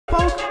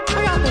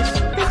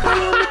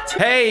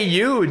Hey,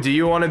 you, do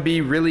you want to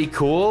be really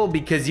cool?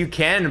 Because you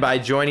can by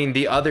joining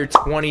the other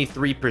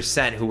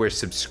 23% who are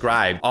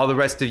subscribed. All the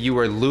rest of you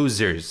are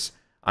losers.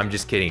 I'm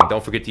just kidding.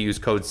 Don't forget to use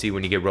code C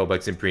when you get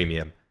Robux and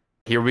Premium.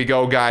 Here we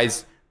go,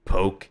 guys.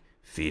 Poke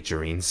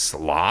featuring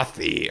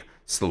Slothy.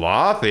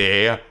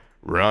 Slothy,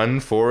 run,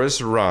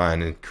 Forrest,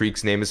 run.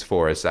 Kreek's name is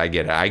Forrest. I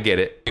get it. I get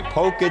it.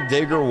 Poke a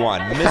digger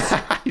one.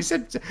 he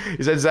said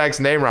Zach's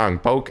name wrong.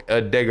 Poke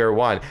a digger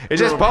one. It's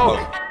just poke.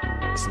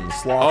 Some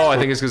sloth. Oh, I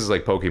think it's because it's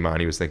like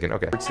Pokemon. He was thinking,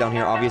 okay. It's down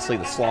here, obviously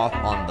the sloth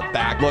on the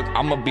back. Look,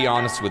 I'm gonna be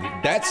honest with you.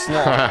 That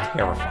sloth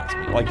terrifies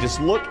me. Like,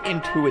 just look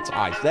into its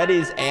eyes. That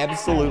is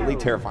absolutely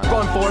terrifying.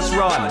 Run, Forrest,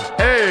 run.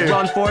 Hey.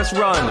 Run, Forrest,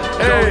 run.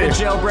 Hey. Go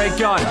to jailbreak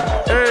gun.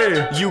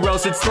 Hey. You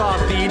roasted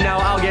Slothy, now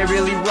I'll get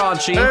really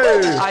raunchy.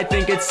 Hey. I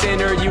think it's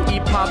sinner, you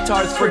eat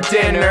Pop-Tarts for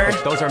dinner.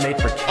 Those are made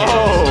for kids.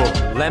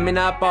 Oh. Lemon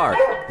not bark.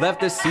 Left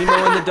the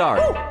Simo in the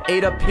dark.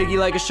 Ate a piggy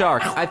like a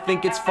shark. I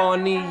think it's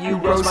funny. You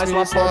roast my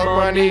slop for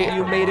money.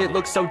 You made it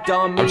look so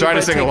dumb. I'm trying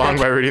to sing along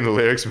by reading the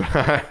lyrics.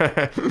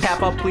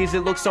 Cap up, please.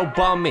 It looks so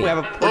bummy. We have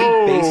a pretty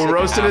basic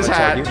roasted his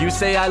hat. You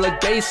say I look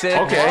basic.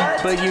 Okay.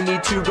 But you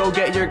need to go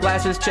get your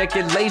glasses, check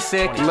your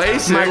LASIK.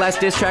 LASIK? My last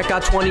diss track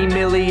got 20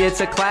 milli. It's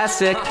a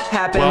classic.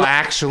 Happened. Well,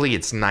 actually,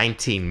 it's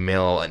 19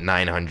 mil at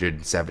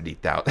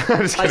 970,000.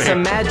 I'm just Like kidding.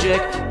 some magic.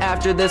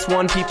 After this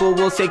one, people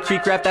will say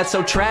KREEKCRAFT, that's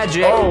so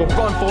tragic. Oh.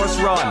 Run, Forrest,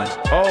 run.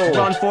 Oh.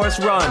 Run, Forrest,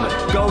 run.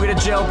 Go get a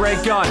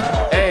jailbreak gun.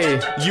 Hey.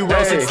 You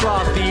roasted Hey.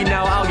 Slothy,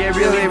 now I'll get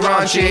really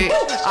raunchy.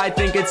 I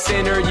think it's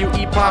sinner, you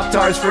eat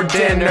Pop-Tarts for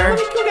dinner.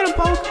 Go get him,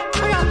 Poke.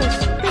 I got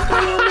this. They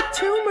call you a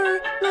tumor.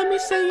 Let me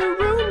say a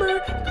rumor.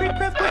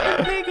 KREEKCRAFT put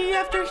a piggy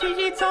after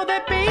he eats all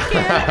that bacon.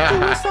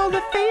 Do us all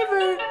a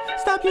favor.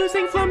 Stop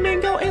using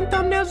flamingo in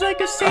thumbnails like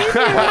a savior.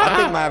 I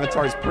think my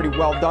avatar is pretty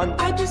well done.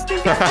 I just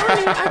think it's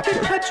funny. I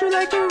could cut you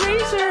like a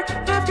razor.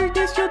 After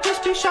this, you'll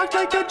just be shocked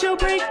like a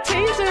jailbreak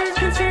taser.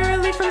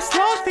 Sincerely from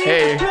Slothy.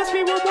 Hey. Trust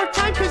me one more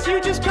time, cause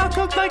you just got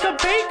cooked like a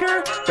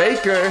baker.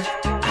 Baker.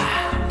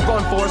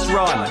 Run, Forrest,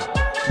 run.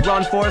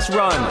 Run, Forrest,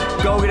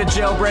 run. Go get a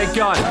jailbreak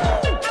gun.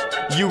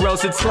 You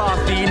roasted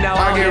Slothy, now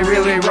I'll get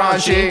really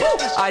raunchy.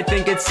 I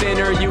think it's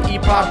sinner, you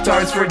eat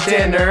Pop-Tarts for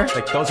dinner.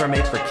 Like, those are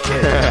made for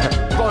kids.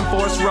 Run,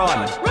 Forrest,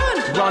 run.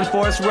 Run,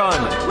 Forrest, run.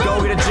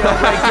 Go get a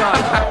jailbreak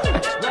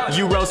gun.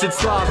 You roasted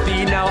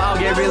Slothy, now I'll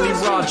get really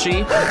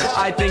raunchy.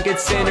 I think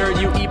it's sinner,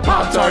 you eat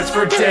Pop-Tarts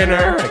for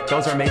dinner. Like,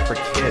 those are made for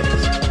kids.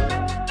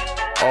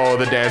 Oh,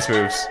 the dance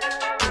moves.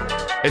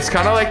 It's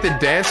kind of like the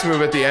dance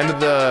move at the end of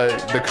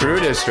the crew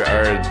district,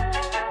 or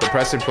the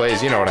press and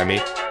plays, you know what I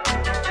mean.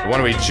 The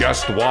one we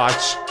just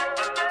watched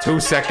 2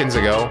 seconds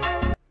ago.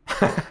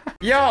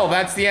 Yo,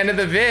 that's the end of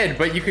the vid,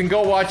 but you can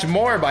go watch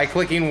more by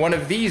clicking one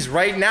of these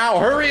right now.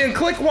 Hurry and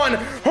click one.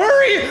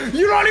 Hurry!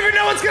 You don't even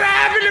know what's gonna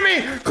happen to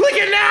me. Click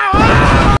it now. Ah!